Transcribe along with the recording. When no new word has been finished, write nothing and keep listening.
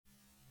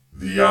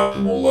the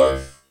optimal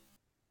life.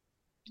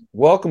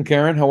 Welcome,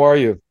 Karin. How are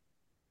you?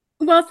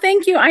 Well,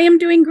 thank you. I am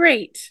doing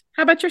great.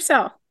 How about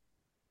yourself?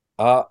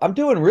 I'm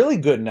doing really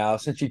good now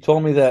since you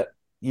told me that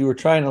you were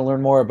trying to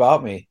learn more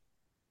about me,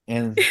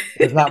 and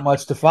there's not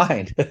much to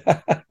find.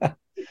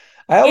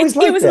 I always It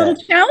like was a little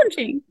that.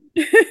 challenging.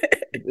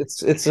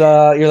 It's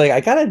you're like,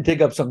 I gotta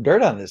dig up some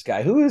dirt on this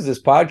guy. Who is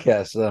this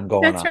podcast that I'm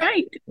going That's on?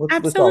 right. What's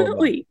this all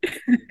about? Absolutely.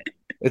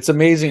 It's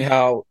amazing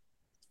how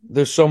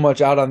there's so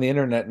much out on the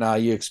internet now.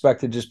 You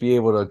expect to just be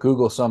able to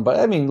Google somebody.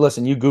 I mean,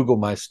 listen, you Google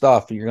my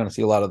stuff, you're going to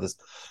see a lot of this,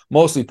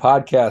 mostly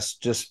podcasts,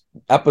 just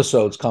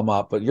episodes come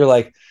up. But you're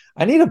like,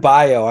 I need a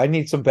bio. I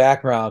need some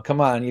background.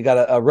 Come on, you got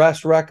a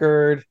arrest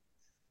record.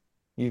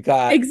 You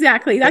got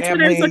Exactly. That's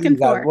what I was family. looking You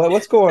got for.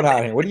 what's going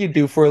on here? What do you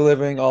do for a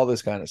living? All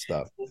this kind of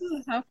stuff.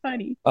 Oh, how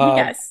funny. Um,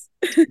 Yes.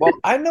 well,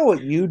 I know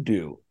what you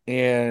do,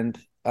 and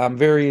I'm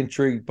very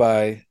intrigued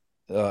by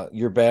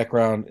your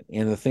background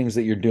and the things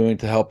that you're doing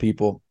to help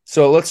people.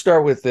 So let's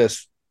start with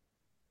this.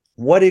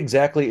 What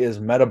exactly is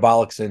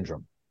metabolic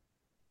syndrome?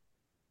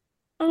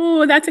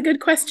 Oh, that's a good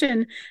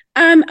question.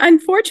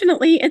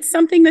 Unfortunately, it's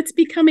something that's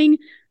becoming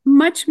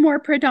much more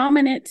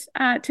predominant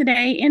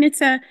today, and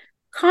it's a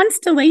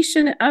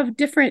constellation of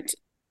different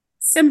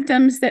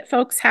symptoms that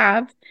folks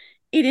have.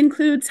 It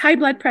includes high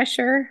blood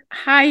pressure,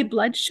 high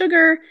blood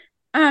sugar,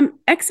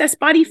 excess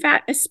body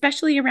fat,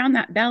 especially around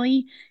that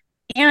belly,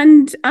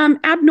 and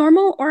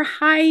abnormal or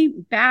high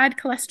bad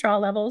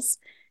cholesterol levels.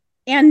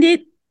 And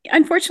it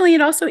unfortunately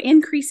it also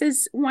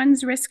increases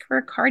one's risk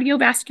for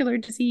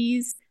cardiovascular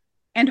disease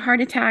and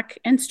heart attack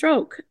and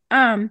stroke.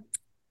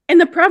 And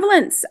the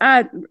prevalence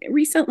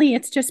recently,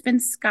 it's just been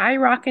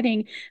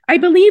skyrocketing. I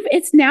believe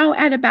it's now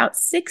at about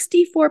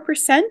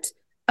 64%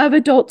 of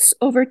adults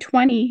over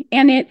 20,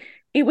 and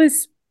it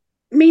was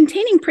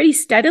maintaining pretty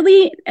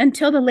steadily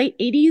until the late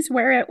 80s,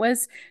 where it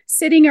was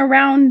sitting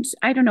around,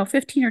 I don't know,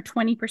 15 or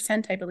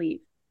 20%, I believe.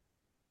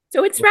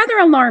 So it's rather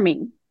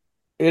alarming.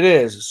 It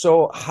is.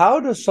 So how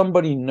does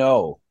somebody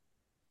know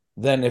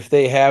then if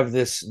they have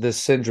this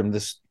syndrome,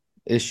 this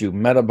issue,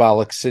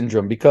 metabolic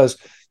syndrome? Because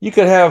you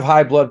could have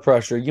high blood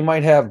pressure, you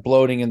might have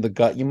bloating in the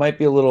gut, you might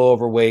be a little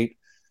overweight.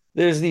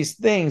 There's these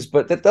things,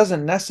 but that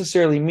doesn't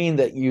necessarily mean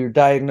that you're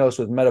diagnosed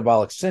with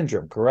metabolic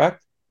syndrome,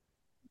 correct?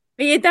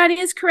 That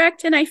is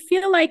correct. And I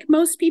feel like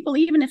most people,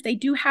 even if they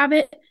do have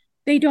it,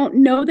 they don't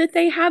know that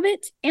they have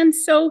it. And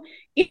so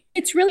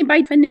it's really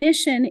by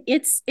definition,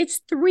 it's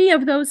three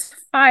of those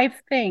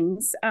five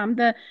things: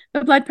 the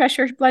blood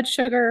pressure, blood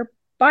sugar,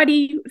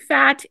 body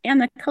fat, and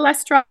the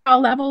cholesterol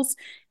levels,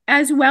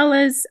 as well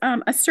as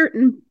a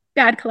certain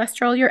bad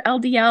cholesterol, your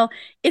LDL.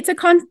 It's a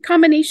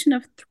combination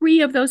of three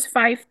of those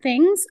five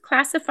things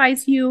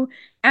classifies you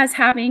as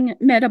having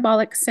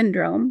metabolic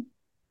syndrome.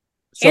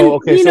 So And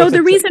okay,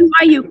 the reason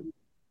why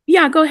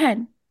yeah, go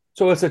ahead.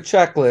 so it's a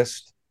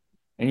checklist,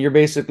 and you're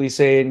basically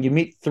saying you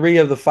meet three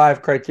of the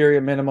five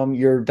criteria minimum,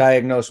 you're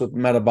diagnosed with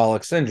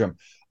metabolic syndrome.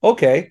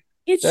 Okay,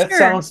 It's that sure.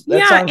 sounds that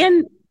Yeah, sounds.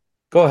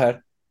 Go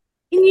ahead.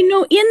 and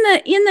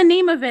in the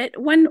name of it,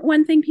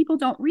 one thing people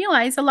don't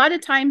realize, a lot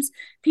of times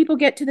people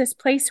get to this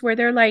place where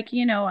they're like,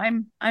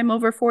 I'm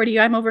over 40,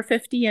 I'm over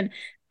 50, and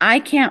I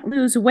can't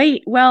lose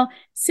weight. Well,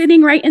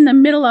 sitting right in the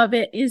middle of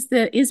it is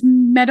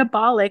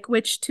metabolic,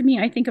 which to me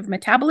I think of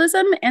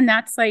metabolism, and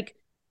that's like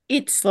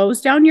it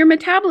slows down your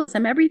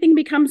metabolism. Everything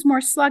becomes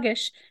more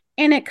sluggish,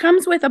 and it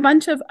comes with a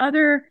bunch of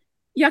other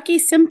yucky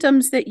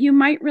symptoms that you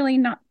might really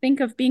not think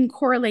of being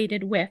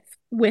correlated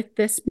with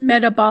this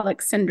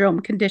metabolic syndrome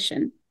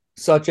condition,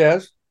 Such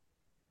as?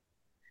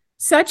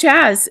 such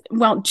as,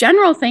 well,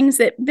 general things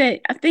that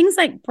things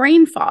like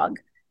brain fog,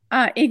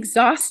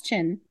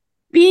 exhaustion,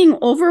 being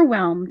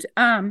overwhelmed,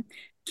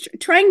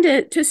 trying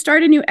to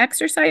start a new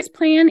exercise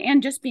plan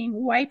and just being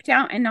wiped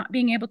out and not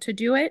being able to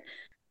do it.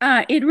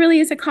 It really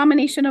is a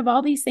combination of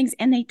all these things,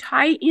 and they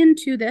tie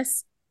into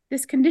this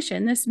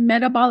condition, this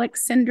metabolic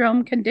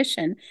syndrome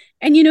condition.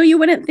 And you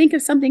wouldn't think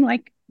of something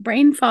like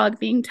brain fog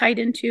being tied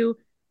into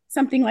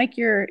something like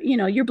your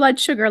blood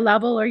sugar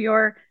level or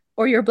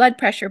your blood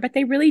pressure, but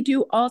they really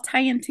do all tie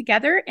in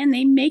together, and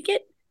they make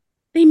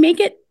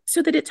it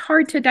so that it's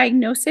hard to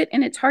diagnose it,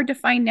 and it's hard to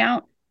find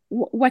out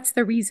what's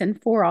the reason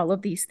for all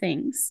of these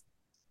things.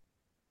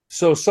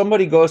 So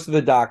somebody goes to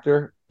the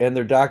doctor and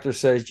their doctor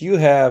says, you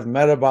have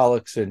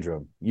metabolic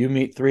syndrome. You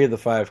meet three of the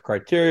five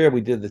criteria.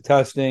 We did the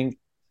testing.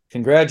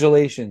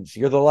 Congratulations.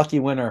 You're the lucky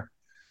winner.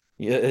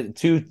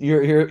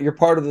 You're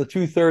part of the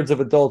 2/3 of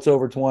adults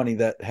over 20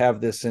 that have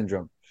this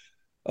syndrome.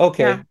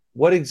 Okay. Yeah.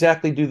 What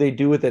exactly do they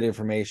do with that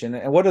information?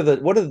 And what are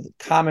the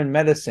common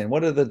medicine?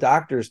 What are the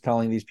doctors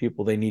telling these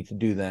people they need to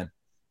do then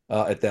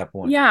at that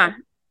point? Yeah.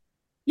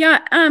 Yeah.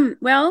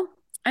 Well,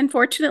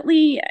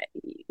 unfortunately,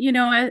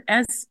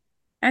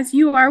 as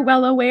you are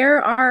well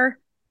aware, our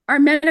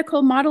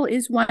medical model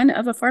is one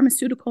of a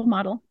pharmaceutical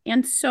model.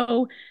 And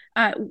so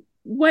uh,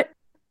 what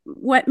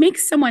what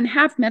makes someone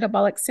have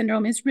metabolic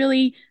syndrome is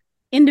really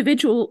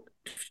individual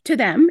to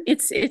them.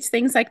 It's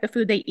things like the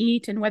food they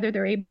eat and whether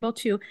they're able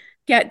to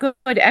get good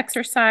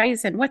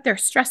exercise and what their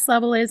stress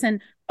level is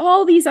and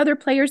all these other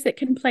players that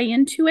can play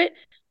into it.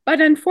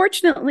 But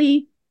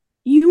unfortunately,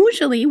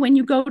 usually when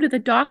you go to the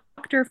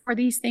doctor for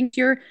these things,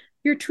 you're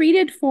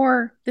treated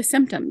for the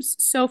symptoms.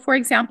 So, for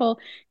example,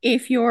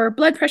 if your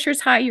blood pressure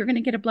is high, you're going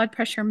to get a blood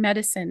pressure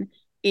medicine.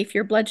 If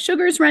your blood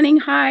sugar is running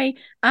high,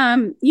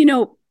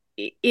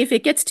 if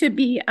it gets to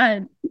be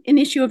an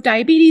issue of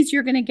diabetes,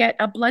 you're going to get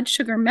a blood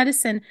sugar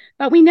medicine.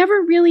 But we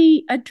never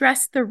really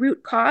address the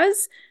root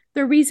cause,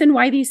 the reason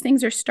why these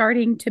things are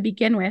starting to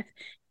begin with.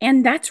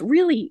 And that's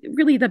really,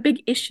 really the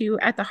big issue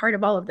at the heart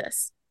of all of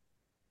this.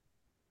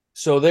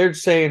 So they're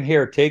saying,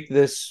 here, take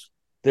this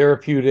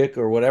therapeutic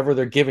or whatever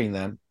they're giving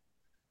them,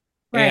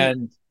 Right.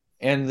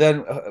 and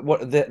then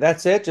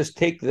that's it. Just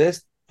take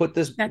this,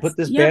 That's, put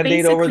this yeah,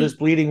 band-aid over this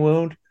basically. bleeding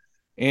wound,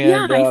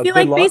 Yeah, and I feel good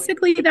like luck.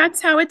 basically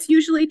that's how it's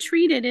usually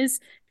treated is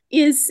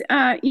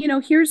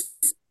here's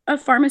a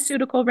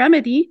pharmaceutical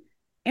remedy.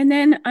 And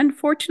then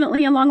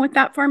unfortunately, along with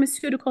that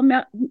pharmaceutical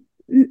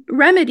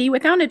remedy,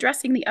 without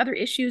addressing the other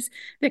issues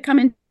that come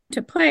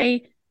into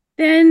play,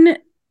 then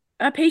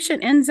a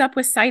patient ends up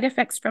with side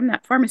effects from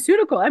that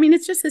pharmaceutical. I mean,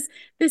 it's just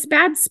this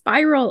bad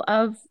spiral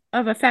of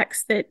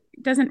effects that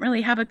doesn't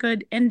really have a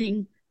good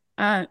ending,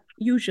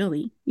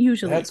 usually.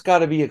 That's got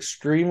to be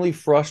extremely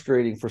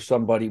frustrating for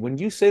somebody when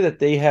you say that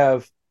they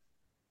have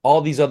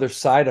all these other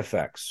side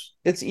effects.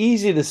 It's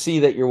easy to see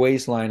that your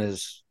waistline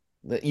is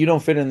that you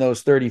don't fit in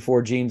those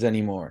 34 jeans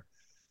anymore.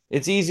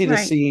 It's easy to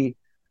Right. see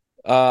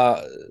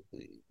uh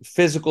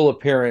physical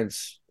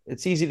appearance.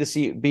 It's easy to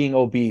see being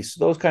obese,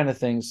 those kind of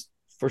things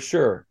for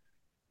sure.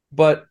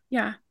 But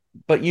Yeah.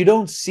 you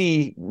don't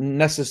see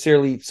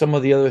necessarily some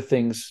of the other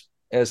things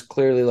as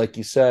clearly, like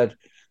you said.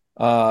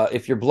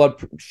 If your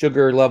blood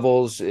sugar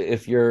levels,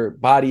 if your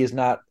body is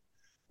not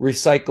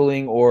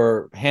recycling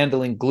or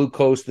handling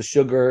glucose, the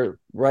sugar,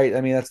 right?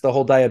 I mean, that's the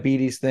whole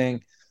diabetes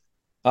thing.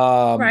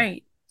 Um,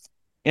 Right.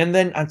 and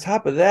then on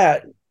top of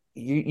that,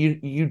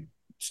 you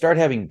start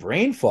having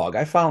brain fog.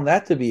 I found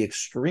that to be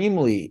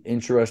extremely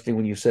interesting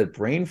when you said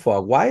brain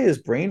fog. Why is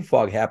brain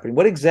fog happening?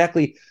 What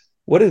exactly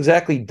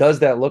does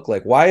that look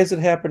like? Why is it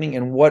happening,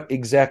 and what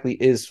exactly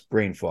is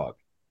brain fog?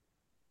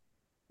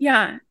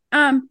 Yeah.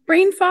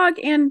 Brain fog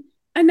and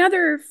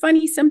another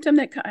funny symptom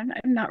that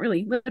not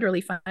really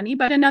literally funny,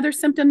 but another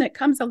symptom that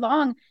comes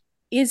along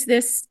is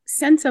this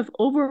sense of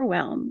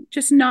overwhelm,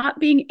 just not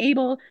being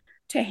able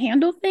to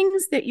handle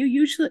things that you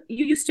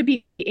used to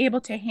be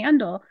able to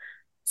handle.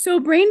 So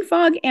brain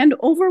fog and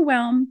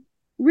overwhelm,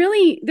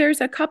 really there's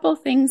a couple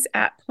things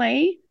at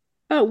play,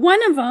 but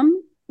one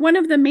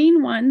of the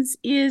main ones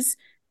is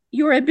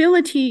your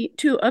ability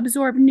to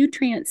absorb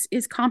nutrients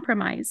is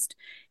compromised.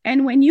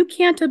 And when you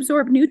can't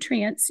absorb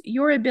nutrients,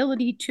 your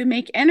ability to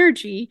make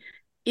energy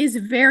is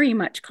very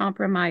much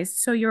compromised.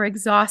 So you're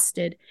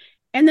exhausted.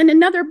 And then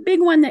another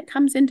big one that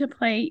comes into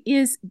play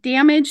is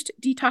damaged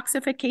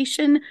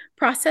detoxification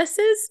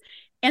processes.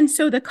 And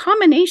so the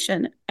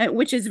combination,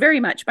 which is very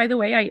much, by the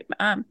way,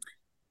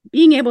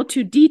 being able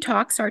to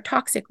detox our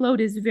toxic load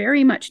is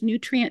very much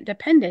nutrient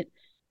dependent.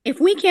 If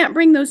we can't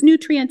bring those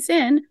nutrients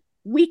in,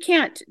 we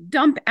can't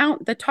dump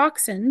out the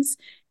toxins,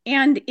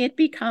 and it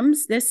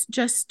becomes this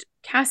just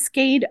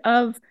cascade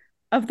of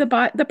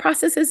the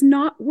process is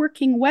not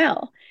working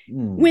well.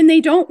 Hmm. When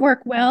they don't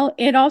work well,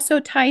 it also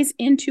ties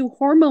into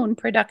hormone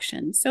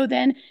production. So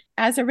then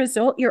as a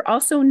result, you're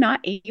also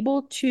not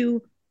able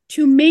to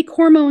make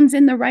hormones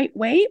in the right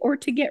way or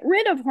to get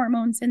rid of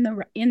hormones in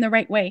the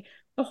right way.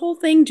 The whole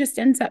thing just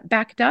ends up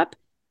backed up.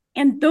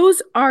 And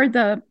those are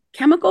the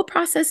chemical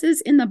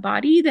processes in the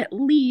body that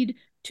lead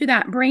to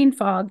that brain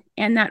fog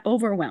and that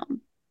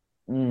overwhelm.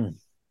 Hmm.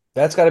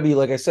 That's got to be,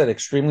 like I said,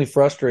 extremely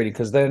frustrating,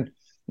 because then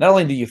not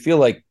only do you feel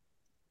like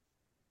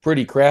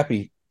pretty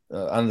crappy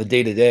on the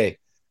day to day,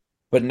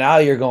 but now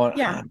you're going,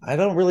 Yeah. I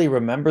don't really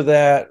remember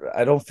that.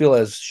 I don't feel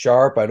as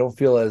sharp. I don't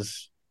feel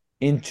as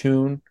in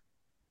tune.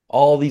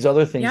 All these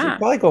other things. You're Yeah.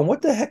 probably going,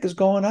 what the heck is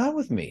going on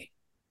with me?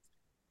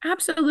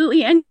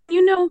 Absolutely. And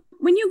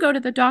when you go to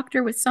the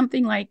doctor with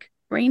something like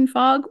brain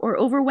fog or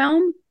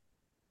overwhelm,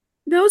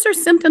 those are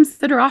symptoms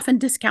that are often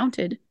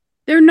discounted.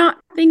 They're not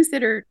things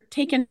that are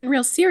taken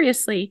real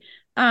seriously.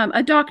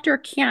 A doctor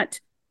can't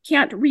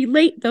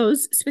relate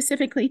those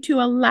specifically to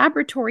a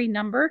laboratory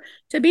number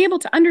to be able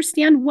to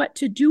understand what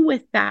to do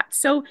with that.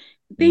 So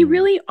they Mm.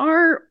 really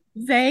are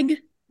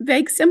vague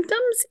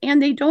symptoms,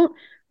 and they don't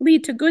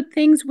lead to good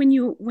things when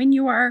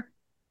you are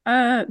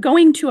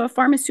going to a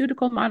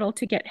pharmaceutical model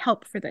to get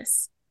help for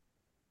this.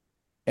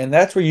 And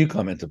that's where you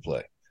come into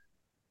play,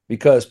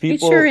 because It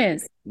sure people,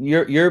 is.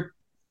 your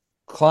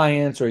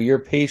clients or your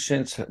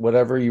patients,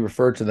 whatever you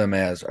refer to them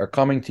as, are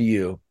coming to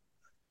you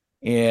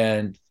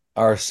and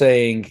are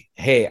saying,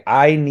 hey,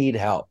 I need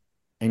help.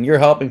 And you're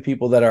helping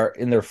people that are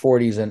in their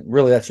 40s, and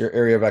really that's your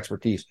area of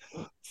expertise,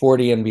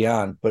 40 and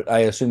beyond. But I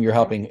assume you're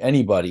helping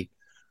anybody.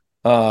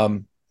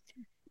 Um,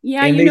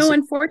 Yeah, and they,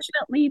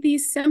 unfortunately,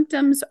 these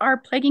symptoms are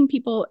plaguing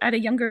people at a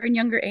younger and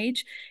younger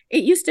age.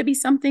 It used to be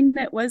something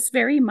that was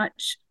very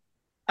much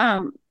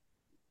um,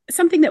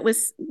 something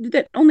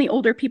that only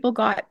older people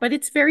got, but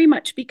it's very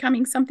much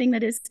becoming something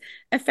that is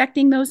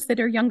affecting those that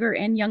are younger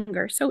and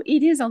younger. So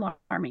it is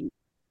alarming.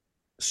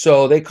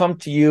 So they come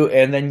to you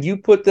and then you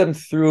put them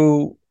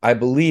through, I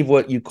believe,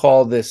 what you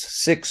call this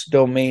 6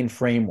 domain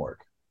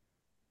framework.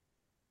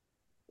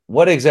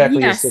 What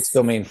exactly is six Yes.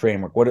 domain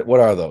framework? What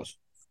are those?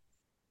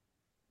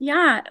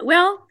 Yeah.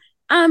 Well,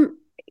 um,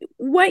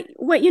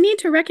 what you need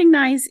to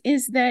recognize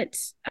is that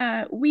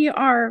we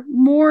are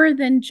more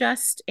than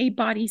just a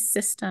body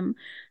system.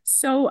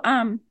 So,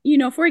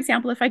 for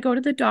example, if I go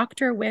to the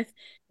doctor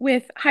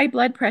with high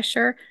blood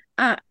pressure,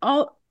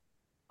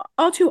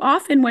 all too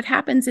often what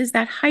happens is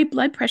that high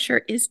blood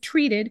pressure is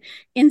treated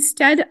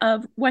instead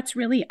of what's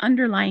really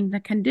underlying the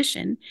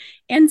condition.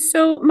 And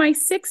so my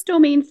 6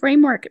 domain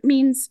framework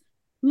means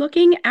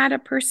looking at a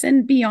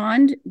person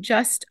beyond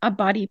just a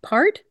body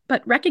part,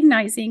 but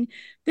recognizing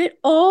that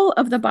all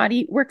of the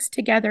body works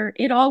together.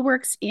 It all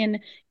works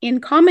in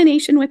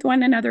combination with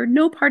one another.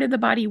 No part of the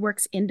body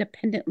works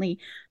independently.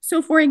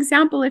 So for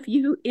example, if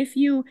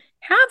you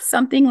have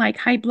something like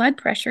high blood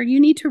pressure, you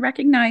need to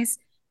recognize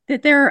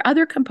that there are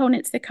other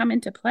components that come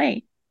into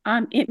play.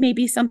 It may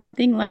be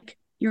something like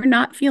you're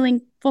not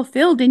feeling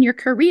fulfilled in your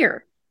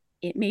career.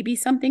 It may be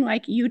something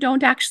like you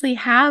don't actually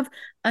have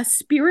a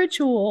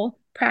spiritual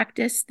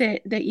practice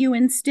that you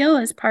instill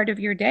as part of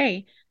your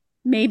day.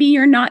 Maybe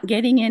you're not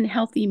getting in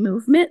healthy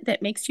movement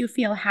that makes you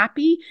feel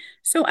happy.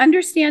 So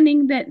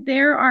understanding that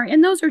there are,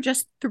 and those are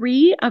just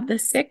 3 of the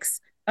 6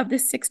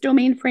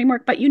 domain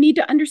framework, but you need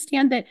to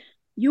understand that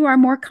you are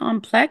more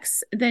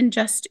complex than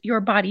just your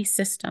body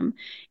system.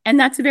 And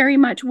that's very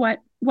much what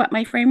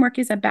my framework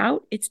is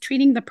about. It's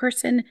treating the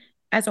person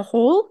as a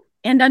whole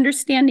and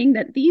understanding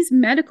that these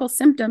medical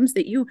symptoms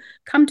that you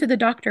come to the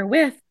doctor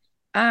with,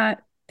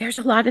 there's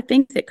a lot of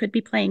things that could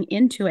be playing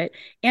into it.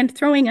 And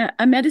throwing a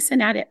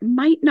medicine at it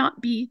might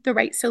not be the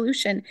right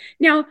solution.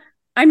 Now,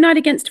 I'm not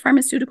against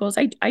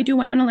pharmaceuticals. I do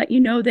want to let you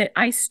know that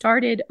I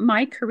started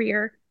my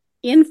career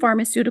in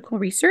pharmaceutical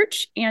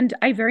research, and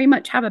I very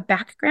much have a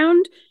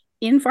background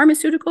in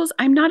pharmaceuticals.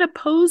 I'm not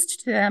opposed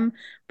to them,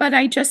 but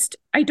I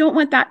don't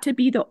want that to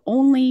be the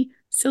only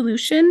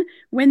solution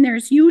when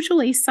there's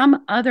usually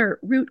some other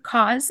root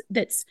cause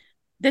that's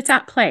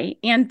at play.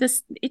 And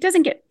this it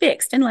doesn't get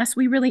fixed unless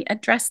we really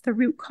address the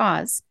root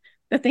cause,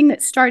 the thing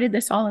that started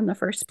this all in the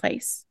first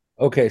place.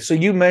 Okay, so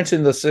you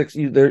mentioned the six.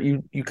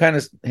 You kind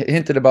of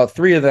hinted about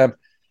 3 of them,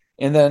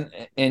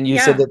 and you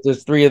said Yeah. that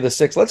there's 3 of the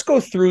 6. Let's go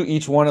through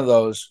each one of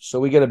those so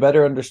we get a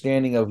better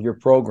understanding of your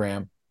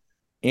program,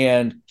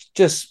 and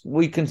just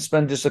we can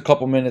spend just a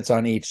couple minutes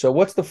on each. So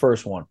what's the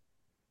first one?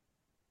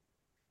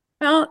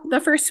 Well, the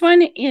first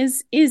one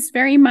is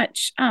very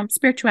much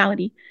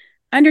spirituality,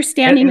 And,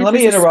 understanding and that let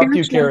there's me a interrupt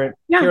you, spiritual. Karen.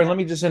 Yeah. Karen, let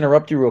me just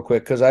interrupt you real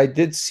quick because I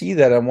did see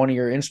that on one of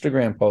your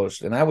Instagram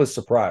posts, and I was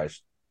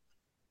surprised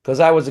because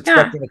I was Yeah.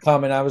 expecting to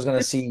come and I was going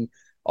to see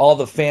all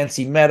the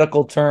fancy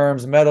medical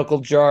terms, medical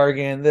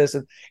jargon, this,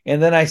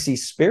 and then I see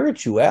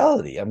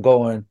spirituality. I'm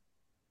going,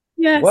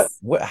 Yes.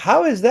 what?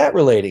 How is that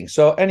relating?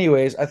 So,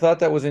 anyways, I thought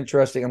that was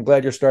interesting. I'm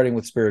glad you're starting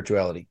with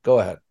spirituality. Go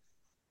ahead.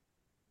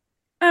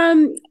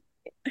 Um,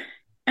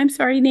 I'm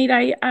sorry, Nate.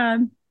 I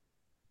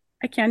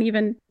can't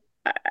even.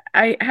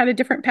 I had a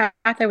different path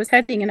I was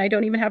heading, and I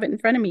don't even have it in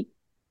front of me.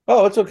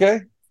 Oh, it's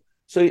okay.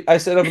 So I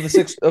said of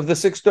the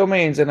six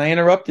domains, and I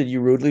interrupted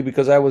you rudely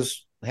because I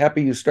was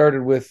happy you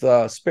started with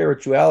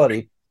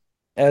spirituality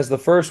as the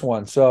first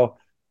one. So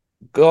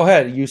go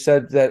ahead. You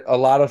said that a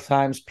lot of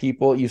times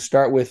people you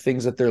start with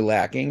things that they're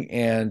lacking,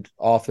 and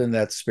often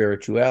that's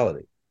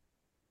spirituality.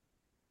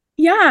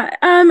 Yeah.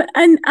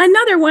 And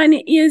another one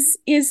is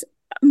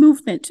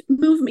movement.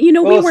 Movement. We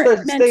Well,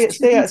 weren't stay meant stay to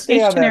be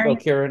stay on that though, stationary.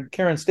 Karen.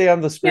 Karen, stay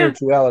on the Yeah.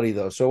 spirituality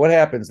though. So what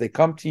happens? They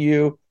come to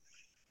you.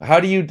 How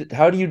do you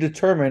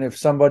determine if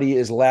somebody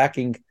is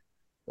lacking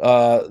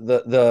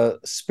the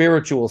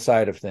spiritual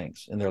side of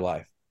things in their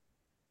life?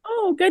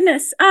 Oh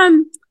goodness.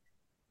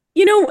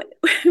 You know,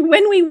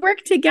 when we work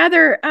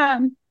together,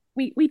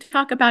 we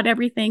talk about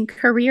everything,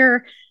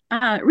 career,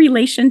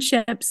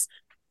 relationships,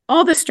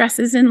 all the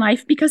stresses in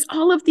life, because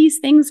all of these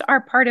things are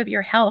part of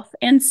your health.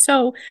 And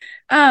so,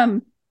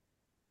 um,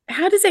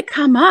 how does it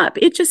come up?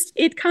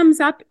 It comes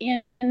up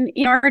in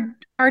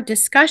our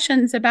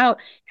discussions about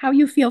how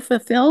you feel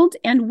fulfilled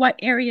and what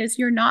areas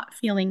you're not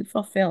feeling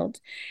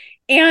fulfilled.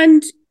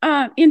 And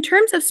in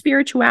terms of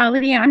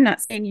spirituality, I'm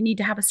not saying you need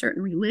to have a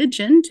certain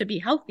religion to be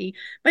healthy,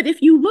 but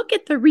if you look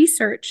at the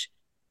research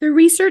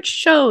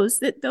shows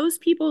that those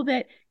people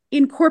that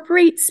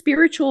incorporate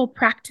spiritual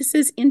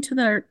practices into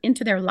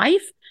their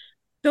life,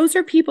 those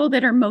are people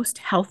that are most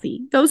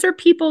healthy. Those are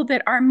people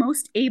that are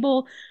most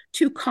able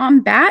to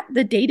combat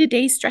the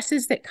day-to-day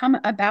stresses that come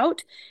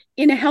about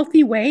in a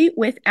healthy way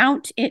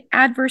without it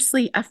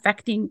adversely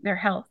affecting their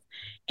health.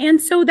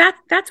 And so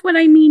that's what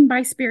I mean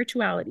by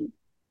spirituality.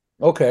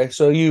 Okay,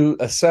 so you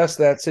assess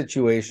that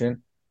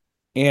situation,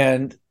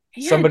 and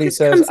Yeah, it somebody just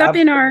says, comes up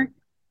 "I'm." in our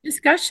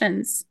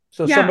discussions.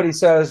 So Yeah. somebody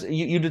says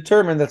you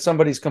determine that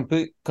somebody's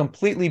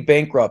completely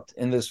bankrupt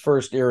in this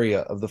first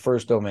area of the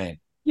first domain.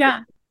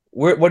 Yeah.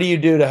 What do you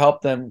do to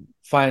help them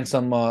find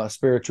some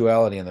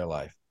spirituality in their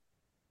life?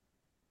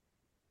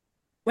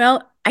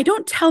 Well, I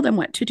don't tell them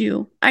what to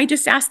do. I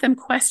just ask them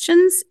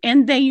questions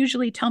and they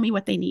usually tell me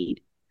what they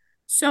need.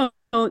 So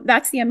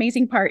that's the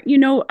amazing part.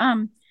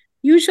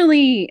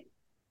 Usually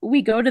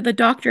we go to the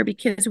doctor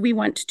because we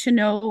want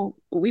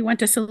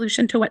a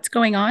solution to what's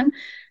going on.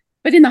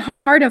 But in the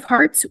heart of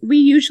hearts, we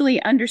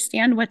usually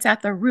understand what's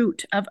at the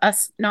root of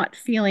us not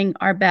feeling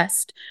our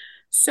best.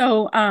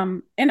 So,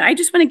 and I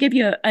just want to give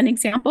you an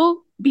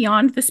example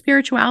beyond the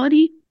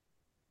spirituality.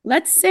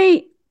 Let's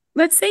say,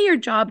 let's say your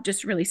job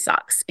just really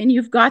sucks and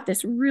you've got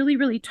this really,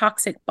 really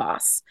toxic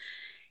boss.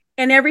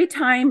 And every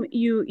time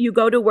you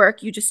go to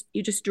work, you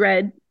just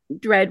dread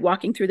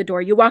walking through the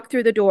door. You walk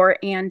through the door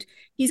and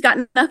he's got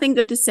nothing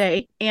good to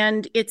say,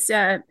 and it's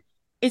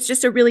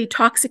just a really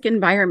toxic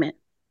environment.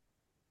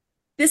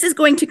 This is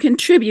going to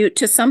contribute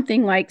to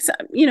something like,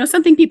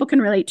 something people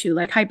can relate to,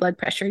 like high blood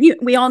pressure.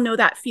 We all know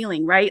that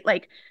feeling, right?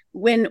 Like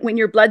when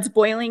your blood's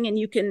boiling and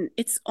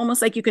it's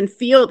almost like you can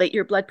feel that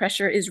your blood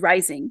pressure is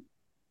rising.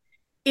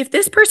 If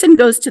this person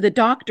goes to the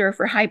doctor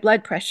for high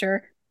blood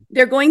pressure,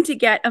 they're going to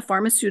get a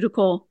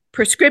pharmaceutical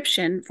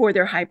prescription for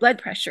their high blood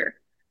pressure.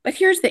 But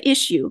here's the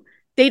issue: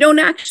 they don't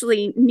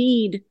actually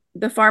need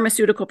the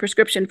pharmaceutical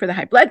prescription for the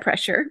high blood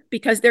pressure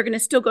because they're going to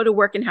still go to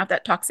work and have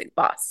that toxic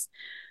boss.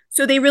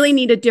 So they really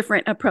need a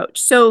different approach.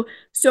 So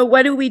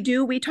what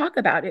do? We talk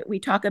about it. We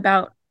talk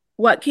about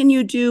what can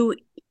you do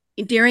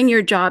during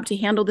your job to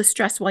handle the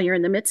stress while you're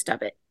in the midst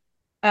of it.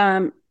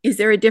 Is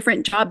there a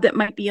different job that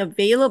might be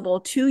available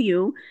to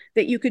you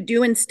that you could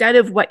do instead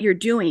of what you're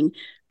doing?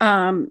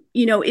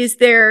 Is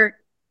there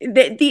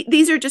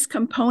these are just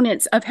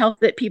components of health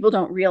that people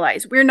don't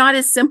realize. We're not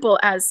as simple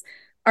as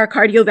our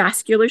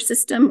cardiovascular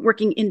system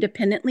working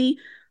independently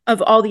of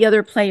all the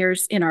other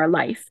players in our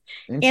life.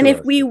 And Interesting.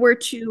 if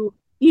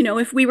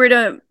we were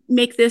to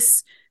make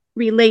this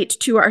relate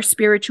to our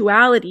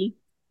spirituality,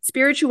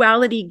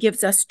 spirituality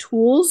gives us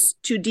tools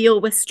to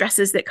deal with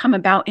stresses that come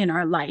about in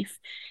our life.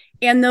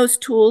 And those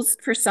tools,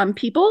 for some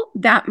people,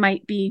 that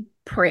might be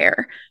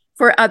prayer.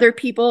 For other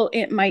people,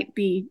 it might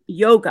be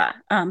yoga.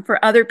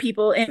 For other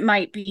people, it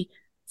might be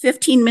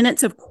 15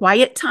 minutes of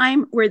quiet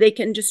time where they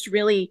can just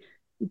really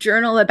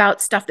journal about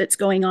stuff that's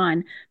going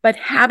on. But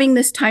having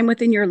this time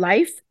within your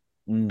life,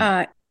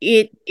 Mm.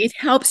 it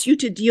helps you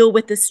to deal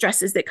with the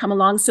stresses that come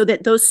along so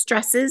that those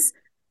stresses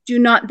do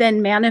not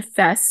then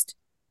manifest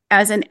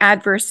as an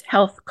adverse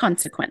health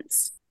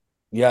consequence.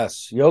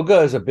 Yes,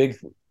 yoga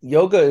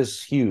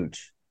is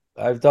huge.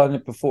 I've done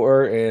it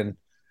before, and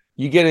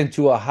you get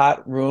into a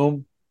hot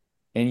room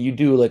and you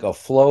do like a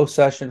flow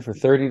session for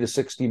 30 to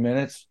 60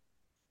 minutes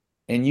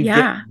and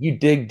Yeah. you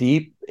dig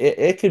deep.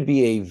 It could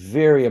be a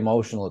very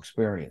emotional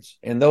experience.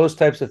 And those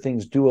types of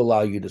things do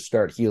allow you to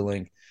start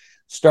healing,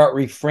 start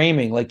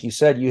reframing. Like you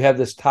said, you have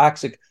this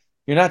toxic,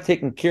 you're not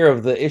taking care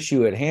of the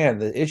issue at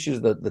hand. The issue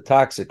is the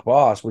toxic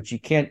boss, which you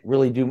can't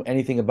really do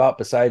anything about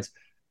besides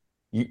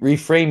you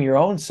reframe your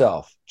own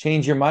self,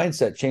 change your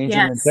mindset, change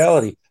your Yes.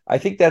 mentality. I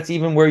think that's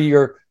even where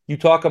you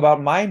talk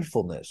about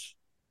mindfulness.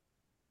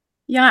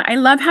 Yeah, I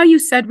love how you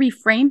said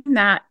reframe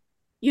that.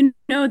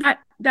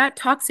 That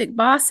toxic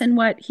boss and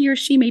what he or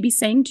she may be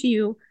saying to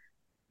you,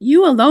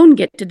 you alone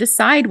get to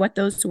decide what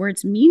those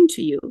words mean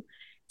to you.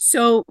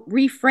 So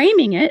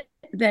reframing it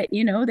that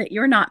that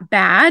you're not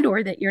bad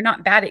or that you're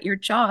not bad at your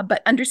job,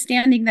 but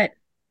understanding that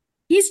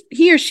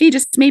he or she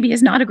just maybe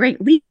is not a great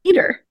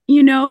leader,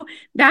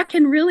 that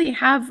can really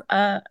have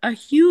a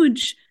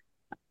huge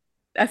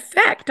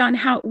effect on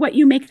how what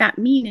you make that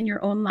mean in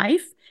your own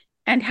life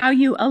and how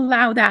you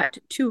allow that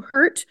to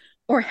hurt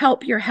or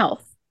help your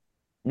health.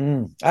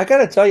 I got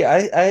to tell you,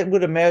 I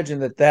would imagine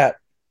that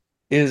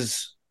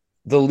is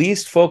the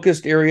least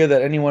focused area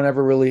that anyone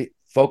ever really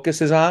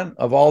focuses on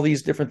of all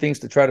these different things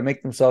to try to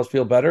make themselves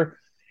feel better.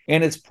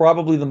 And it's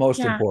probably the most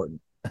Yeah.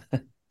 important.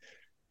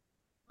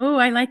 Oh,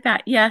 I like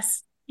that.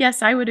 Yes.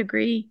 Yes, I would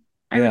agree.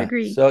 I would Yeah.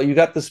 agree. So you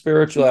got the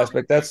spiritual Yeah.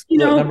 aspect. That's You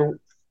the know, number.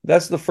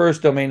 That's the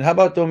first domain. How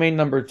about domain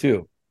number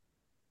two?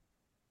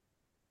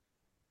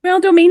 well,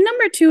 domain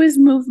number two is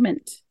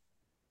movement.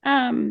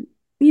 Um,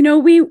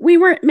 we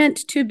weren't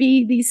meant to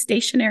be these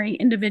stationary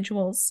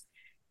individuals.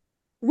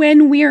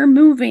 When we are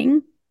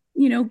moving,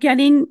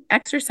 getting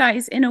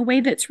exercise in a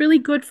way that's really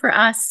good for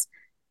us,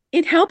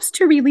 it helps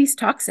to release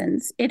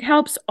toxins. It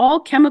helps all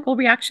chemical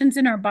reactions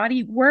in our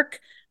body work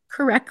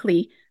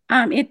correctly.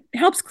 It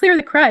helps clear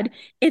the crud.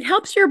 It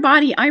helps your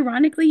body.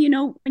 Ironically,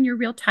 when you're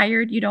real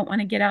tired, you don't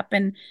want to get up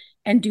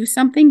and do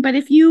something. But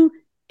if you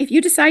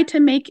decide to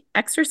make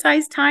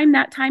exercise time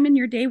that time in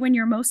your day when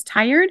you're most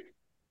tired,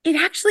 it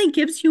actually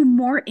gives you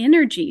more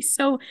energy.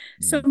 So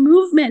Mm.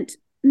 movement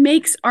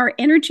makes our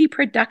energy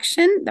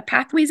production, the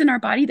pathways in our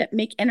body that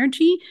make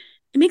energy,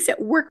 it makes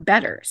it work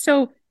better.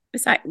 So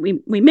besides,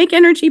 we make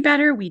energy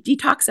better, we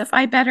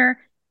detoxify better,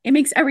 it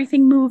makes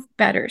everything move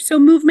better. So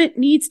movement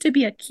needs to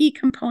be a key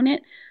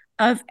component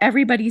of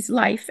everybody's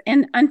life.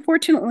 And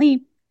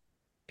unfortunately,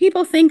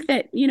 people think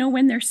that,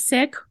 when they're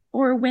sick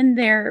or when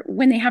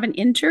they have an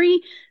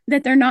injury,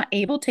 that they're not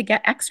able to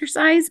get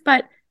exercise.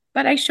 But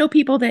I show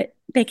people that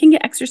they can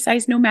get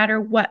exercise no matter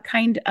what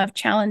kind of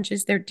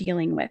challenges they're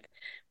dealing with.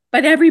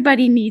 But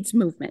everybody needs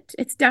movement.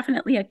 It's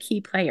definitely a key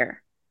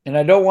player. And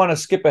I don't want to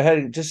skip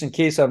ahead just in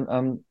case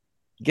I'm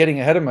getting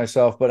ahead of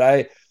myself, but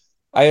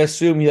I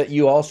assume that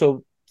you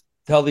also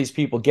tell these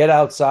people get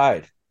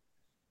outside.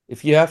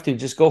 If you have to,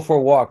 just go for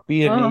a walk,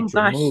 be in Oh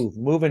nature, gosh.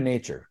 move in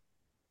nature.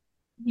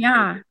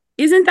 Yeah.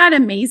 Isn't that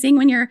amazing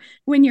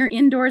when you're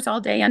indoors all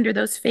day under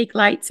those fake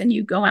lights and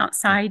you go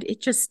outside?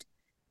 It's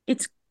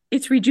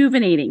it's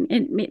rejuvenating.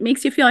 It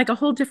makes you feel like a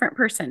whole different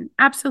person.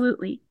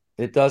 Absolutely.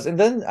 It does. And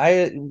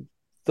then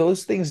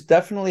those things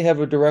definitely have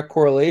a direct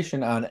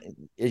correlation on,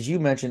 as you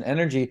mentioned,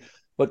 energy,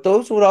 but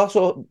those would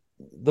also,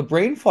 the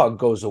brain fog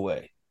goes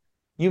away.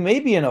 You may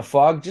be in a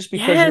fog just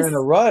because you're in a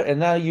Yes. rut, and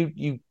now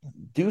you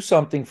do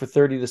something for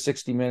 30 to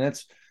 60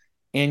 minutes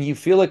and you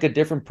feel like a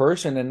different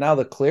person, and now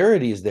the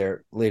clarity is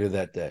there later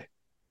that day.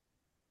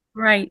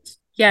 Right.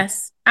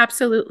 Yes.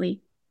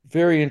 Absolutely.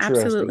 Very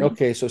interesting. Absolutely.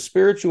 Okay, so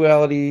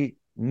spirituality,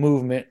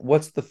 movement,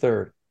 what's the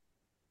third?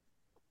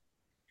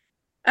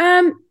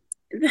 Um,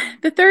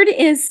 the third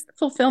is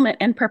fulfillment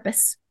and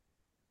purpose.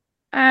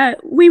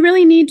 We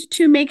really need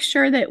to make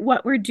sure that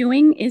what we're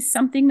doing is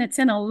something that's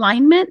in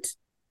alignment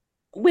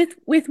with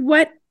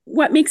what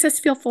makes us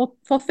feel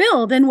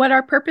fulfilled and what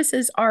our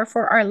purposes are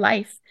for our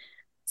life.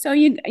 So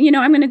I'm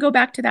going to go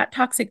back to that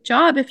toxic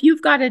job. If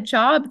you've got a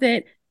job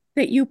that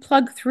you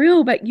plug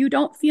through, but you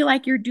don't feel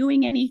like you're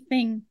doing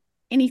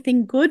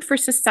anything good for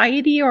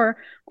society or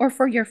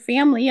for your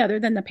family other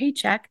than the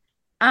paycheck,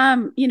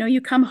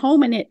 you come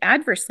home and it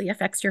adversely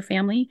affects your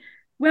family.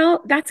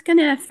 Well, that's going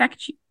to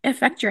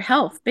affect your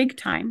health big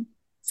time.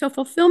 So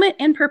fulfillment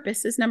and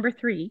purpose is number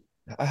three.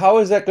 How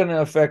is that going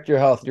to affect your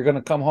health? You're going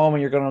to come home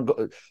and you're going to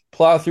go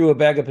plow through a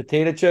bag of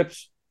potato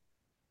chips?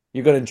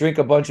 You're going to drink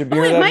a bunch of Oh,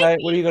 beer it that might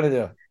night? What are be. you going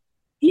to do?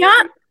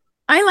 Yeah,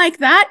 I like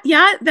that.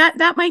 Yeah,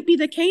 that might be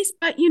the case,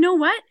 but you know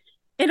what?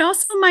 It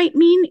also might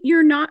mean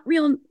you're not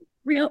real.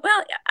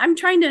 Well, I'm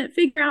trying to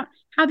figure out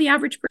how the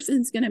average person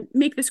is going to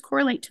make this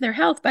correlate to their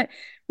health, but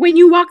when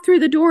you walk through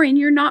the door and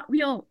you're not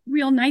real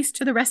nice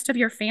to the rest of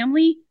your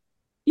family,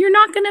 you're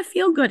not going to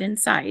feel good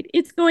inside.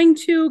 It's going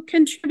to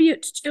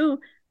contribute to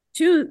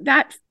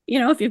that,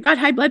 if you've got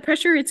high blood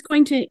pressure, it's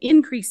going to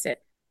increase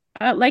it.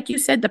 Like you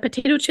said, the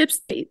potato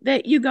chips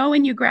that you go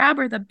and you grab,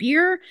 or the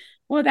beer,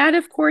 well, that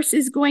of course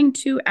is going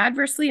to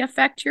adversely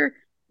affect your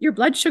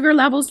blood sugar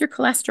levels, your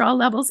cholesterol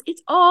levels.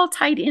 It's all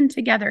tied in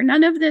together.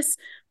 None of this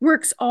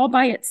works all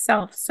by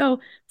itself. So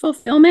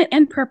fulfillment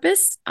and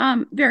purpose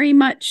very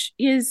much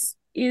is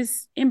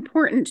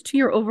important to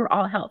your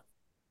overall health.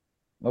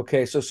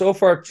 Okay, so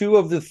far, two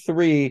of the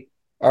three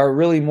are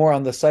really more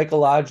on the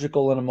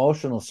psychological and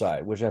emotional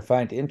side, which I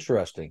find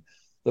interesting.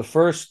 The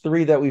first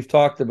three that we've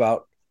talked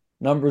about,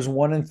 numbers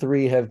one and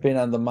three, have been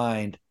on the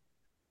mind.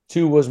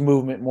 Two was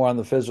movement, more on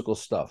the physical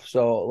stuff.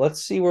 So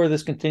let's see where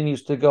this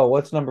continues to go.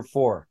 What's number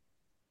four?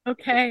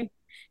 Okay.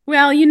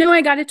 Well,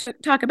 I got to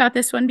talk about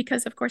this one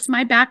because, of course,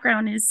 my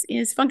background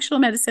is functional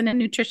medicine and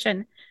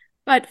nutrition,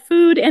 but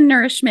food and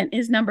nourishment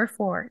is number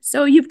four.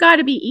 So you've got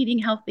to be eating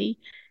healthy,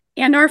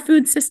 and our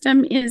food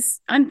system is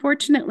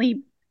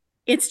unfortunately,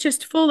 it's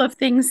just full of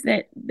things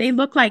that they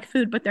look like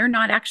food, but they're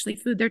not actually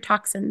food. They're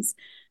toxins.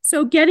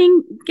 So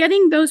getting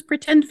those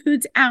pretend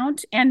foods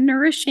out and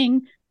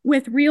nourishing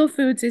with real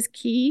foods is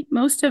key.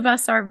 Most of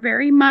us are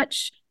very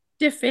much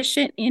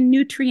deficient in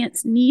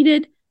nutrients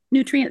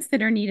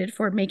that are needed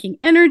for making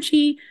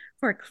energy,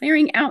 for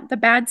clearing out the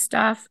bad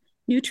stuff,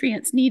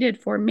 nutrients needed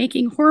for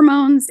making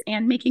hormones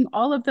and making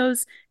all of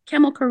those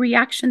chemical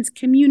reactions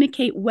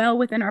communicate well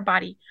within our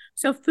body.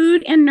 So,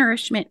 food and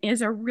nourishment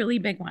is a really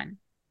big one.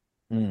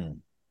 Hmm.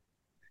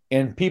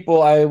 And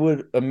people, I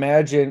would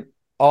imagine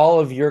all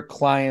of your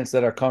clients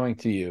that are coming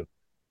to you,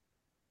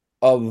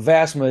 a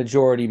vast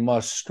majority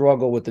must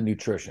struggle with the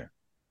nutrition.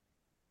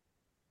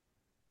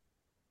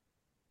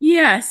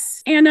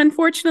 Yes, and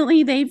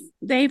unfortunately,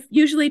 they've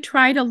usually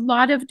tried a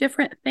lot of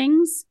different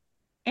things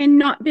and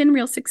not been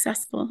real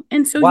successful.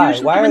 And so Why?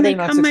 usually Why are when they they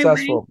not come my way,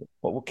 successful?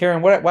 Well,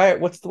 Karen, why?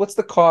 What's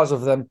the cause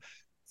of them?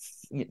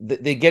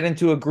 They get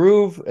into a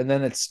groove and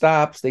then it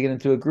stops. They get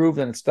into a groove,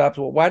 then it stops.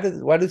 Well, why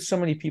do so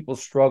many people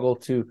struggle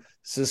to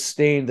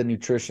sustain the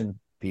nutrition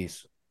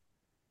piece?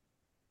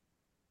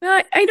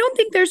 well, I don't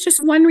think there's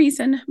just one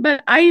reason,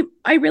 but I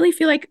really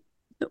feel like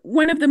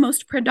one of the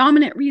most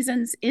predominant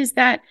reasons is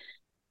that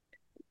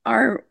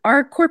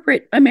our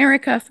corporate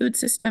America food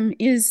system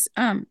is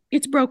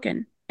it's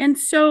broken. And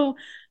so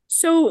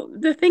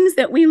the things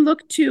that we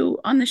look to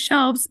on the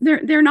shelves,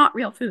 they're not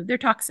real food, they're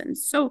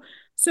toxins.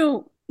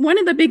 So one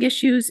of the big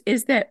issues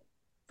is that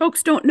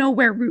folks don't know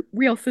where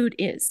real food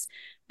is.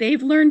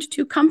 They've learned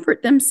to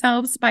comfort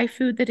themselves by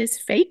food that is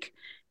fake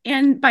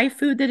and by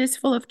food that is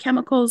full of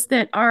chemicals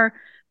that are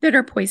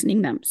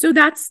poisoning them. So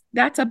that's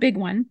a big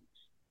one.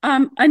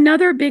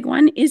 Another big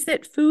one is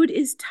that food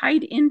is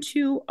tied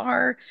into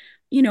our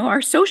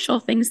social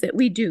things that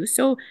we do.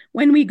 So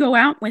when we go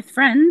out with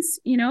friends,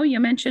 you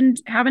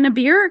mentioned having a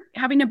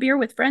beer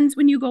with friends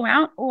when you go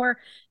out, or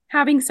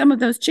having some of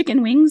those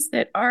chicken wings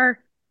that are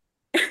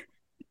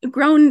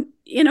grown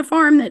in a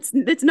farm that's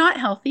not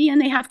healthy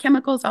and they have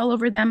chemicals all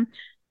over them.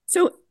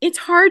 So it's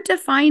hard to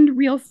find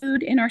real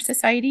food in our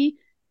society.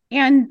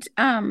 And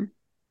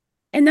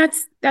And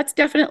that's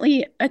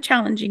definitely a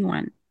challenging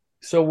one.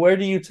 So where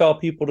do you tell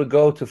people to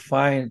go to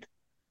find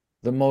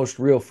the most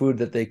real food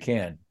that they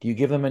can? Do you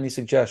give them any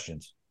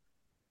suggestions?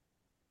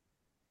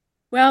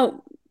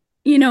 Well,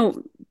 you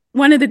know,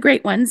 one of the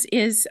great ones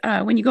is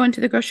when you go into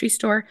the grocery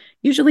store,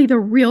 usually the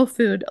real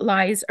food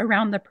lies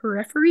around the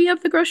periphery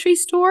of the grocery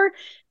store.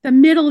 The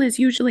middle is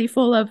usually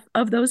full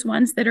of those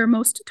ones that are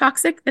most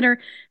toxic, that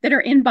are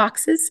in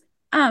boxes.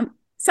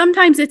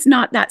 Sometimes it's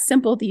not that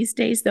simple these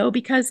days, though,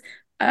 because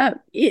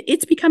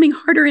it's becoming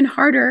harder and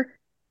harder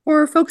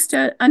for folks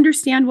to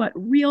understand what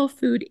real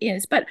food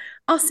is. But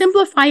I'll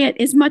simplify it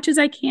as much as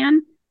I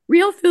can.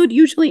 Real food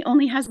usually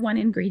only has one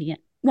ingredient.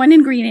 One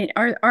ingredient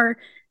are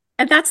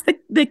and that's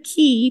the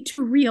key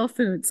to real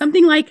food.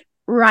 Something like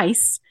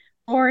rice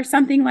or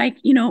something like,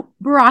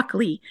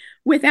 broccoli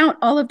without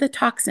all of the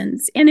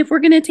toxins. And if we're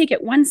going to take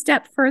it one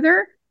step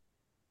further,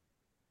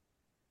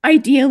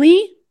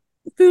 ideally,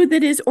 food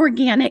that is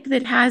organic,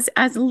 that has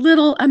as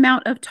little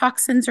amount of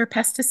toxins or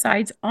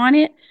pesticides on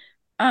it.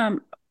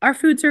 Our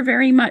foods are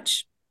very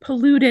much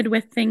polluted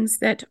with things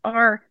that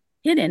are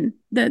hidden.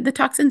 The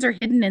toxins are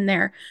hidden in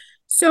there.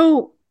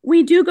 So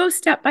we do go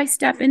step by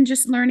step in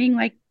just learning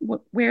like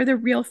where the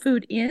real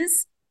food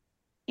is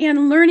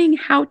and learning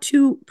how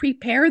to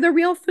prepare the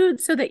real food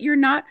so that you're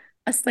not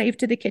a slave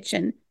to the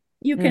kitchen.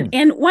 You can, Mm,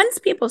 and once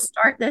people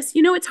start this,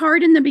 it's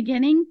hard in the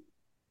beginning,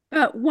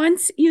 but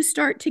once you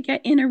start to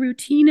get in a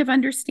routine of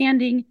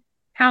understanding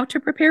how to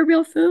prepare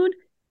real food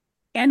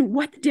and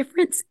what the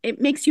difference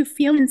it makes you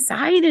feel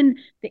inside and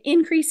the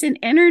increase in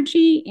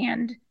energy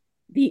and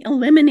the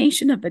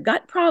elimination of the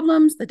gut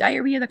problems, the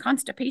diarrhea, the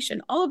constipation,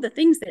 all of the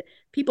things that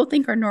people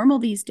think are normal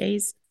these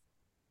days.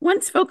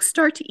 Once folks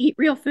start to eat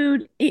real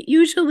food, it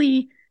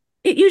usually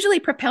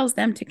propels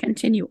them to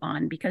continue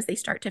on because they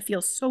start to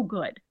feel so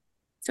good.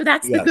 So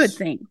that's the good yes.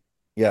 thing.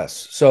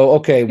 Yes. So,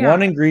 okay,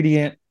 one Yeah.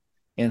 ingredient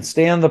and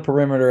stay on the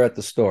perimeter at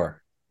the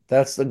store.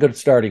 That's a good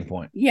starting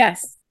point.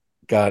 Yes.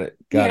 Got it.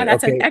 Got Yeah, it.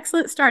 that's an Okay.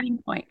 excellent starting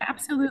point.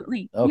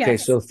 Absolutely. Okay.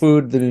 Yes. So,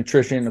 food, the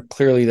nutrition,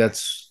 clearly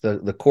that's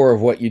the core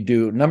of what you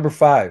do. Number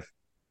five.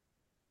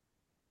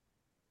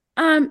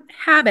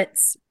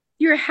 Habits.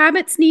 Your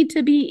habits need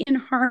to be in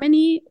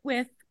harmony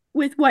with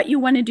what you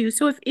want to do.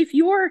 So if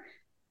your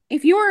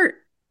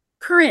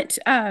current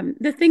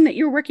the thing that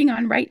you're working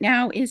on right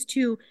now is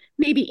to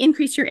maybe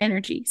increase your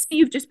energy. Say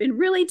you've just been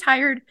really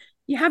tired,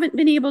 you haven't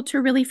been able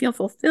to really feel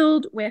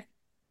fulfilled with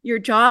your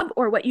job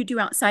or what you do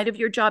outside of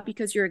your job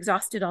because you're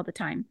exhausted all the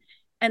time.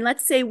 And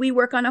let's say we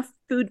work on a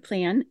food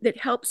plan that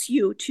helps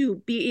you to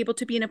be able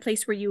to be in a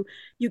place where you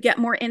get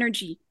more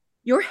energy.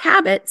 Your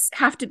habits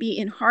have to be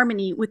in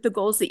harmony with the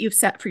goals that you've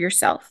set for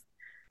yourself.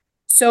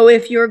 So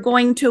if you're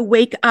going to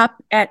wake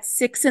up at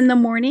 6 in the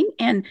morning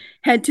and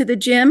head to the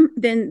gym,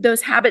 then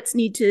those habits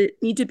need to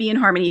be in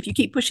harmony. If you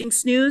keep pushing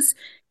snooze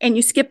and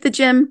you skip the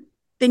gym,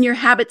 then your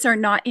habits are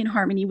not in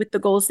harmony with the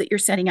goals that you're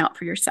setting out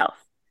for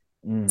yourself.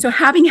 So Mm.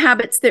 having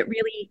habits that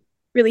really,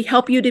 really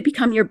help you to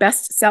become your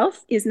best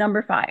self is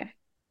number five.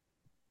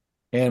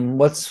 And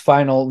what's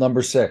final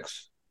number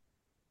six?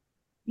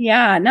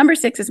 Yeah, number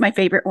six is my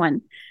favorite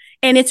one.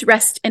 And it's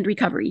rest and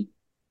recovery.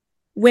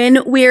 When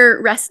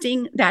we're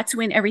resting, that's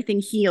when everything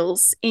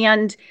heals.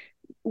 And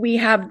we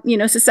have,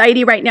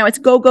 society right now, it's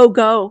go, go,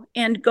 go.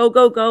 And go,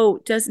 go, go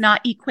does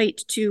not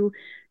equate to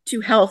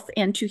health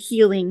and to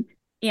healing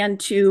and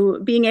to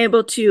being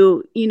able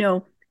to,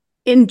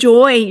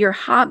 enjoy your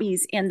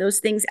hobbies and those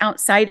things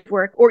outside of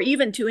work, or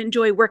even to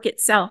enjoy work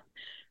itself.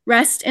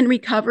 Rest and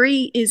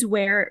recovery is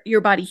where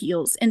your body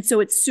heals. And so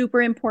it's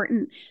super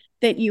important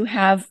that you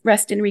have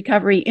rest and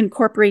recovery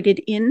incorporated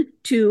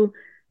into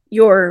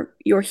your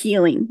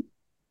healing.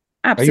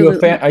 Are you a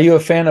fan? Absolutely. Are you a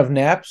fan of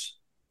naps?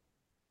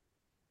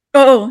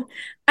 Oh,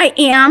 I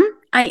am.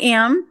 I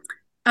am.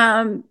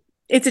 Um,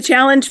 it's a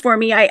challenge for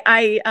me.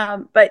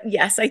 But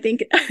yes, I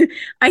think,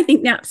 I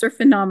think naps are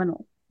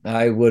phenomenal.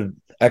 I would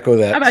echo How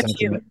that about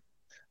sentiment. you?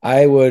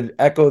 I would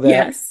echo that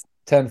Yes.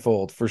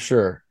 tenfold for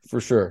sure.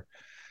 For sure.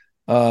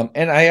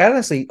 And I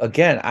honestly,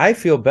 again, I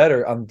feel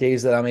better on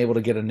days that I'm able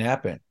to get a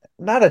nap in.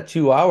 Not a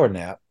 2 hour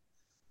nap,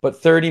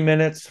 but 30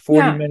 minutes,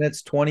 40 Yeah.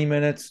 minutes, 20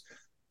 minutes,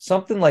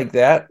 something like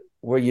that,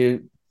 where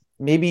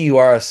maybe you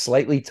are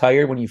slightly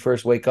tired when you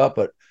first wake up,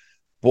 but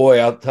boy,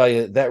 I'll tell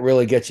you, that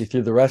really gets you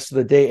through the rest of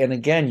the day. And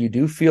again, you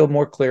do feel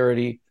more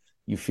clarity,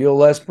 you feel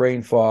less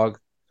brain fog,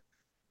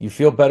 you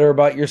feel better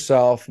about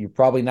yourself. You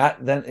probably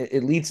not, then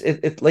it leads,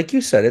 it like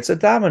you said, it's a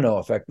domino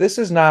effect. This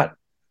is not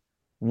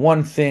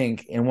one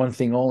thing and one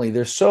thing only.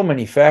 There's so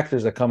many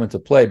factors that come into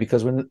play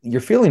because when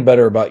you're feeling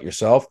better about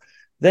yourself,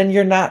 then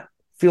you're not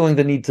feeling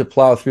the need to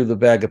plow through the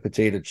bag of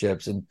potato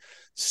chips and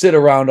sit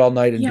around all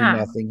night and do Yeah.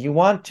 nothing. You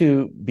want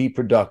to be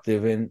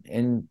productive,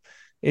 and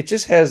it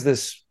just has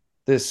this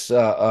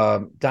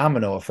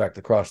domino effect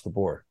across the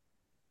board.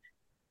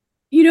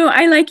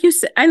 I like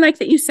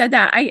that you said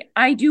that.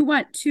 I do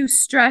want to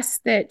stress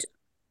that,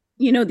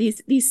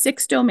 these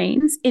six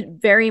domains, it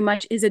very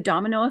much is a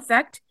domino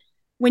effect.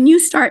 When you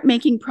start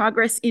making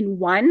progress in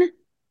one,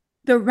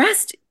 the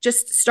rest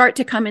just start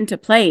to come into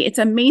play. It's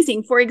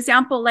amazing. For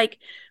example, like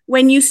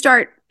when you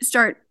start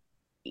start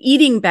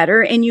eating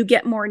better and you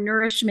get more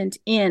nourishment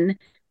in,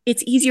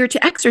 it's easier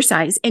to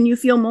exercise and you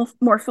feel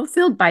more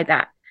fulfilled by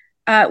that.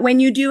 When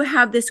you do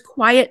have this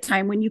quiet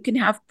time, when you can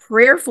have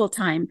prayerful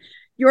time,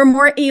 you're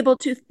more able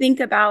to think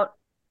about,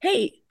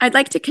 hey, I'd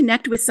like to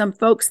connect with some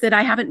folks that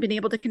I haven't been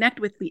able to connect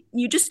with.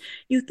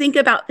 You think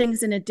about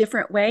things in a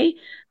different way.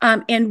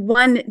 And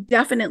one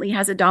definitely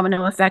has a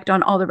domino effect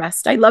on all the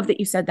rest. I love that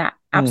you said that.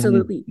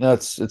 Absolutely.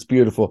 It's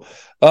beautiful.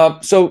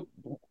 So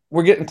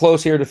we're getting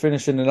close here to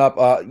finishing it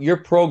up. Your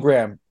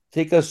program,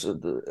 take us,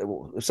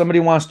 if somebody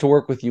wants to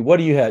work with you, what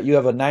do you have? You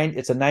have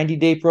it's a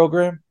 90-day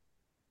program?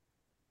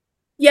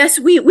 Yes,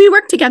 we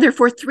work together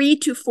for 3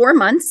 to 4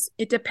 months.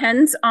 It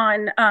depends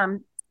on,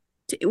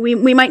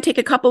 we might take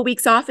a couple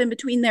weeks off in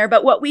between there,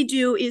 but what we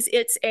do is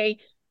it's a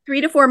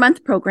 3 to 4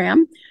 month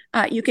program.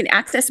 You can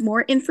access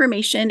more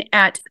information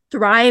at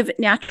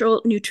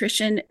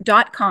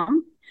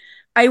thrivenaturalnutrition.com.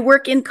 I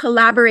work in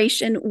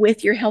collaboration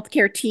with your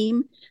healthcare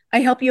team.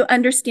 I help you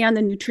understand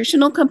the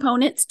nutritional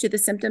components to the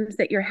symptoms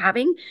that you're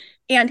having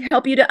and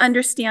help you to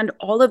understand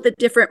all of the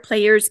different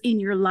players in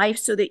your life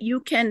so that you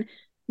can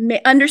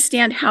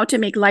understand how to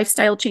make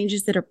lifestyle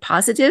changes that are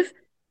positive,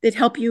 that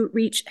help you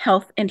reach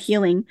health and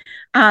healing.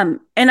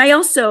 And I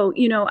also,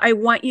 I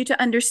want you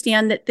to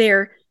understand that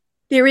there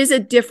is a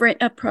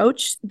different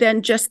approach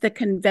than just the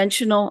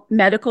conventional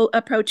medical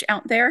approach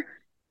out there.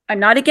 I'm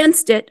not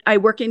against it. I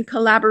work in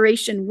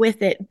collaboration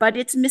with it, but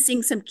it's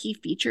missing some key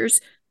features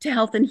to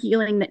health and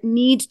healing that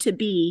need to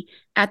be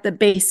at the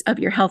base of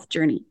your health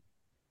journey.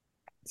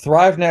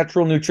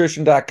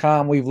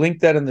 thrivenaturalnutrition.com. We've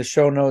linked that in the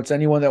show notes.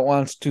 Anyone that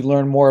wants to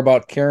learn more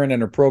about Karin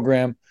and her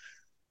program,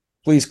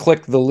 please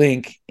click the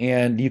link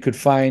and you could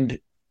find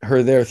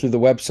her there through the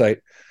website.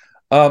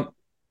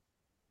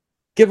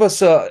 Give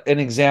us an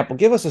example.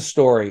 Give us a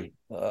story,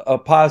 a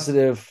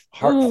positive,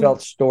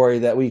 heartfelt story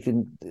that we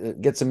can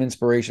get some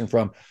inspiration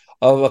from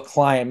of a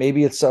client.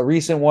 Maybe it's a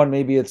recent one.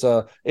 Maybe it's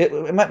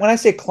when I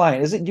say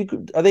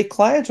client, are they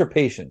clients or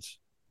patients?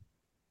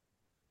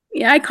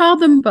 Yeah, I call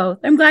them both.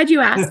 I'm glad you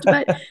asked,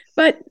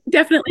 but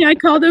definitely I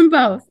call them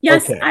both.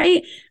 Yes,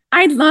 okay.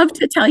 I'd love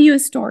to tell you a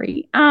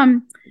story.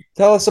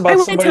 Tell us about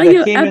somebody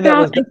that came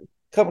in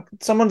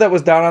someone that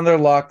was down on their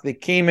luck. They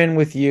came in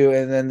with you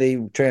and then they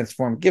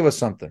transformed. Give us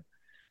something.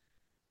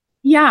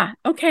 Yeah.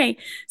 Okay.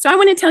 So I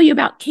want to tell you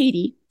about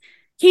Katie.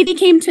 Katie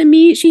came to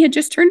me. She had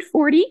just turned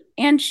 40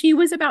 and she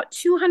was about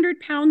 200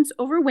 pounds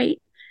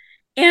overweight.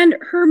 And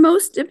her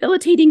most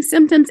debilitating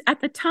symptoms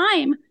at the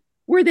time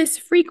were this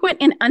frequent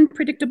and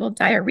unpredictable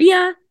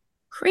diarrhea,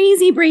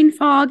 crazy brain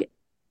fog,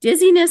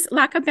 dizziness,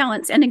 lack of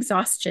balance, and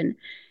exhaustion.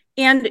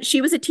 And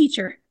she was a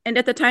teacher. And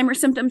at the time, her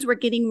symptoms were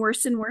getting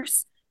worse and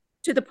worse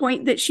to the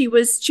point that she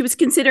was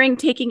considering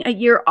taking a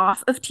year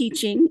off of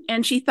teaching.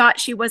 And she thought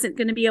she wasn't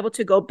going to be able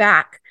to go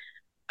back.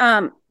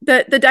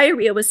 The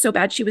diarrhea was so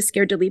bad, she was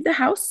scared to leave the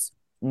house.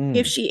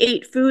 If she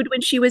ate food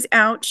when she was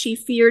out, she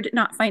feared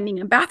not finding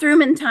a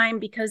bathroom in time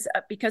because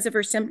of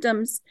her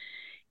symptoms.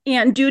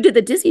 And due to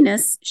the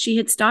dizziness, she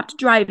had stopped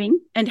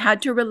driving and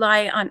had to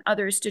rely on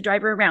others to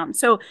drive her around.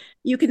 So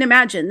you can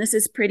imagine this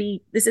is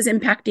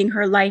impacting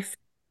her life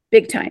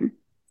big time.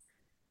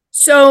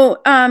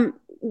 So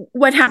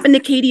what happened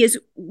to Katie is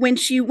when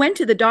she went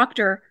to the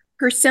doctor,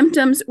 her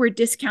symptoms were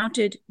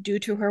discounted due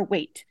to her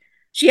weight.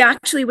 She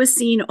actually was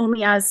seen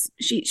only as,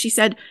 she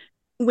said,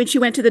 when she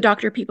went to the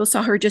doctor, people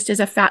saw her just as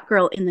a fat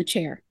girl in the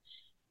chair.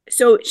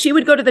 So she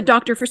would go to the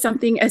doctor for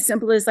something as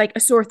simple as like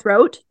a sore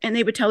throat, and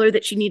they would tell her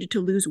that she needed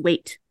to lose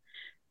weight.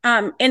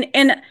 And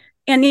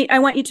I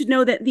want you to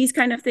know that these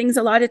kind of things,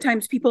 a lot of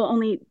times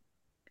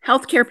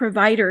healthcare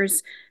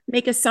providers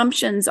make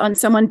assumptions on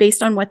someone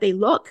based on what they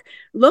look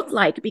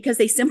like, because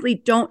they simply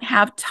don't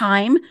have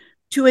time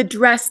to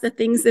address the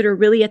things that are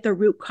really at the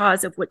root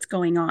cause of what's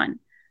going on.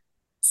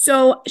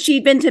 So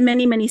she'd been to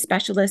many, many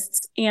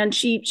specialists, and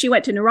she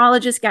went to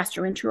neurologists,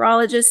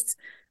 gastroenterologists,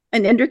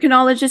 an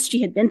endocrinologist.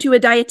 She had been to a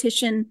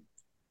dietitian,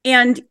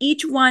 and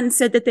each one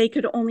said that they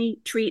could only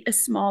treat a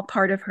small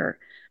part of her.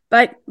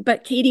 But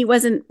Katie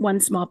wasn't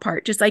one small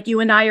part, just like you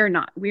and I are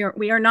not.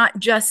 We are not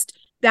just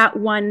that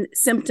one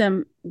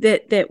symptom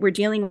that we're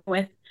dealing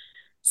with.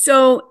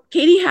 So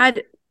Katie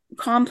had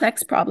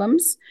complex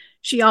problems.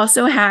 She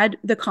also had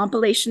the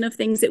compilation of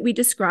things that we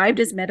described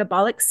as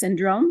metabolic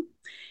syndrome.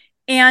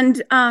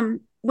 And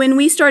when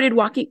we started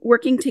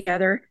working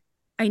together,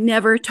 I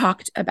never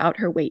talked about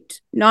her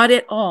weight, not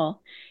at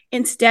all.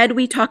 Instead,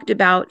 we talked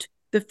about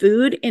the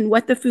food and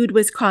what the food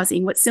was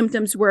causing, what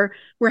symptoms were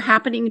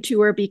happening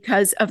to her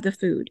because of the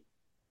food.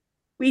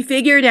 We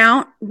figured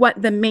out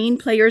what the main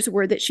players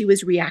were that she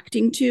was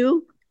reacting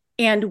to,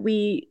 and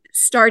we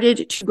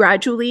started to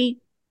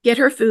gradually get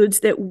her foods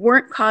that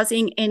weren't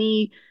causing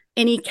any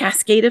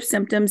cascade of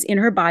symptoms in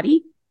her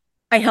body.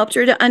 I helped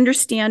her to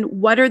understand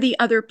what are the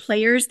other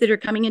players that are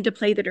coming into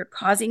play that are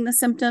causing the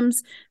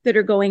symptoms that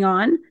are going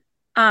on.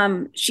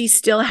 She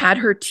still had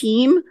her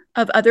team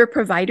of other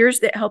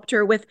providers that helped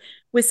her with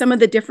some of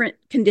the different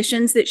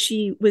conditions that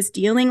she was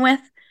dealing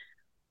with.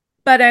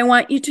 But I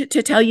want you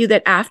to tell you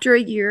that after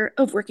a year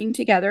of working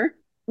together,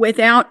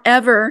 without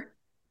ever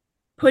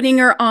putting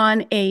her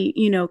on a,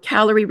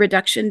 calorie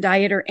reduction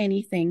diet or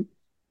anything,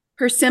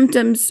 her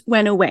symptoms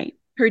went away.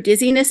 Her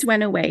dizziness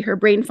went away. Her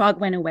brain fog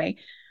went away.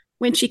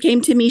 When she came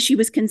to me, she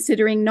was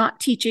considering not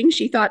teaching.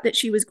 She thought that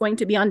she was going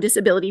to be on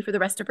disability for the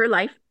rest of her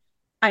life.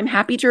 I'm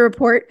happy to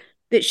report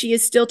that she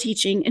is still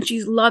teaching, and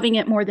she's loving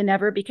it more than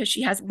ever because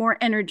she has more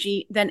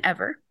energy than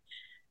ever.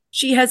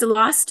 She has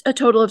lost a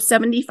total of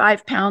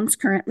 75 pounds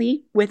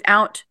currently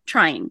without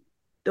trying.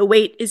 The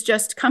weight is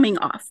just coming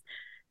off.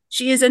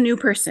 She is a new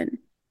person.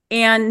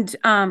 And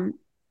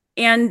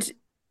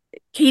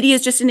Katie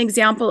is just an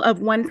example of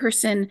one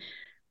person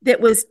that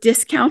was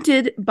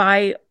discounted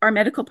by our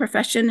medical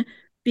profession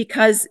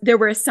because there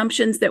were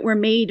assumptions that were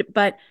made,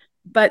 but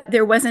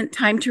there wasn't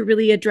time to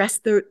really address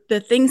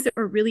the things that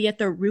were really at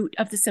the root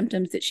of the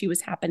symptoms that she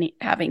was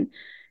having.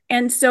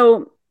 And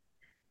so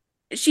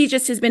she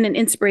just has been an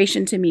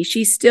inspiration to me.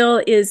 She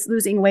still is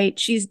losing weight.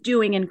 She's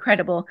doing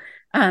incredible.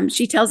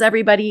 She tells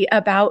everybody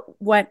about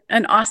what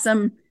an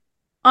awesome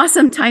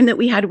time that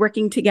we had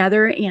working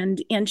together,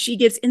 and she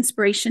gives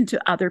inspiration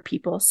to other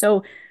people.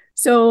 So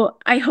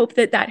I hope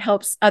that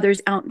helps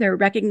others out there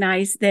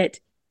recognize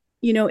that,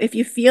 if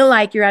you feel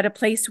like you're at a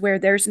place where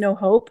there's no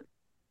hope,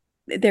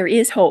 there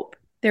is hope.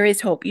 There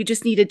is hope. You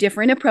just need a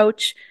different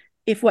approach.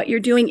 If what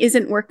you're doing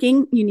isn't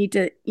working, you need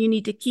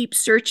to keep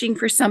searching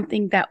for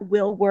something that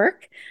will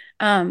work.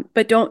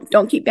 But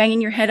don't keep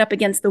banging your head up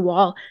against the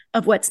wall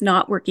of what's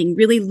not working.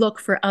 Really look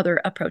for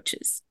other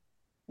approaches.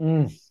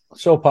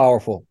 So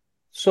powerful,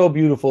 so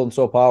beautiful, and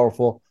so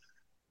powerful.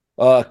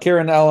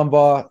 Karin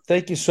Allumbaugh,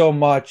 thank you so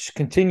much.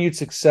 Continued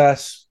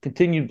success,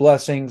 continued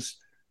blessings.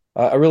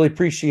 I really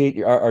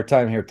appreciate our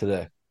time here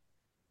today.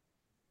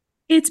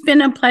 It's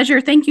been a pleasure.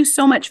 Thank you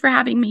so much for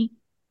having me.